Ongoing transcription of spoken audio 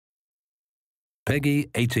Peggy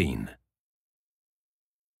 18.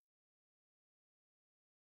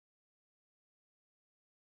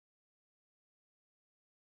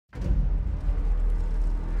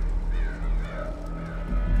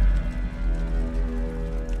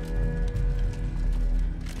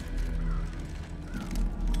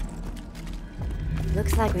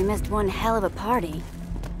 Looks like we missed one hell of a party.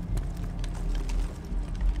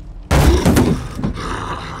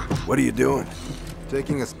 What are you doing?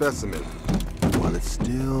 Taking a specimen. While it's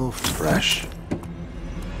still fresh.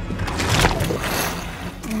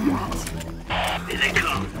 Here they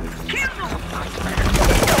come! Kill them!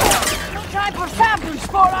 No time for samples,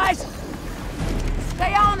 Four Eyes!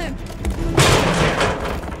 Stay on him!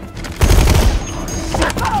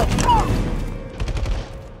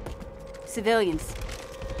 Civilians.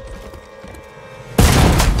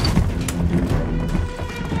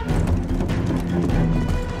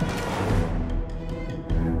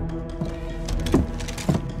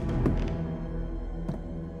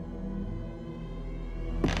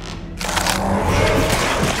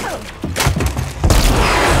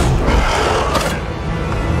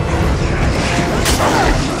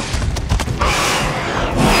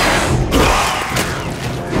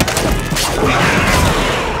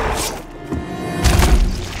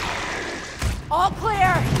 All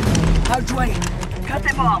clear! How'd Dwayne? Cut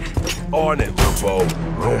them off! On it, Rambo.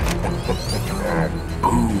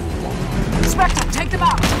 Inspector, take them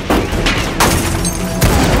out!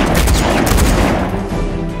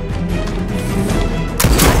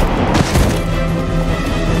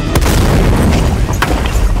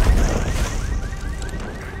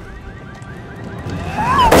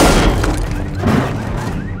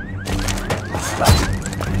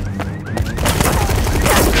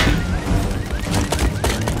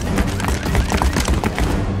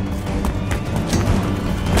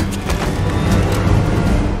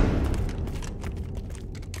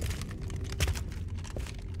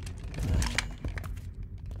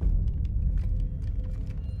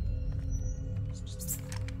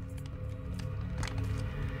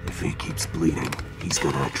 If he keeps bleeding, he's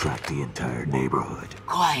gonna attract the entire neighborhood.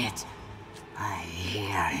 Quiet. I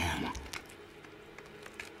hear him.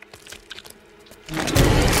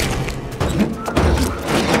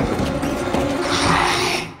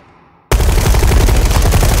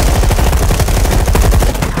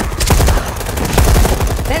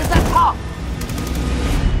 There's that cop!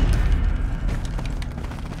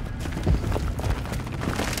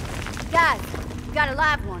 Guys, we got a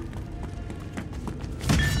live one.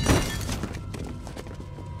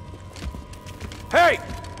 Hey!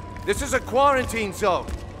 This is a quarantine zone.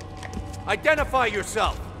 Identify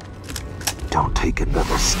yourself. Don't take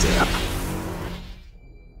another step.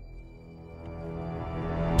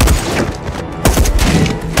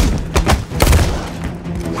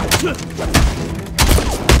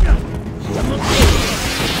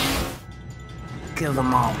 Kill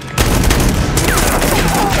them all.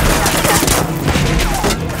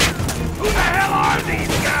 Who the hell are these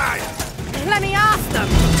guys? Let me ask them!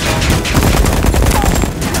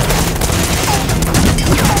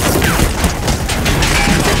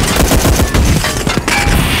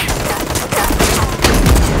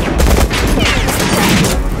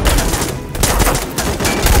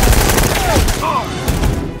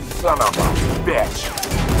 Son of a bitch.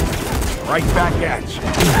 Right back at you.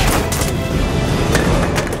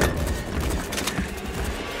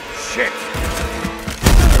 Shit.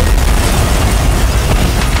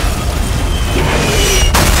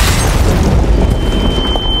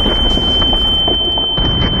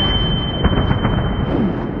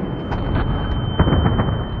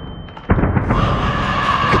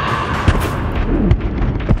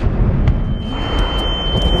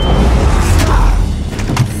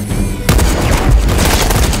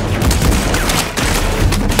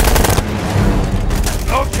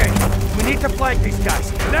 To flank these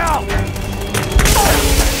guys, now! It's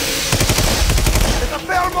a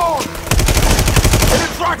pheromone! It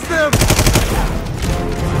attracts them!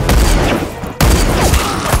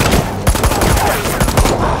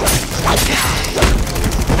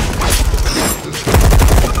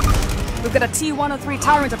 We've got a T-103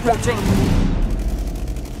 Tyrant approaching.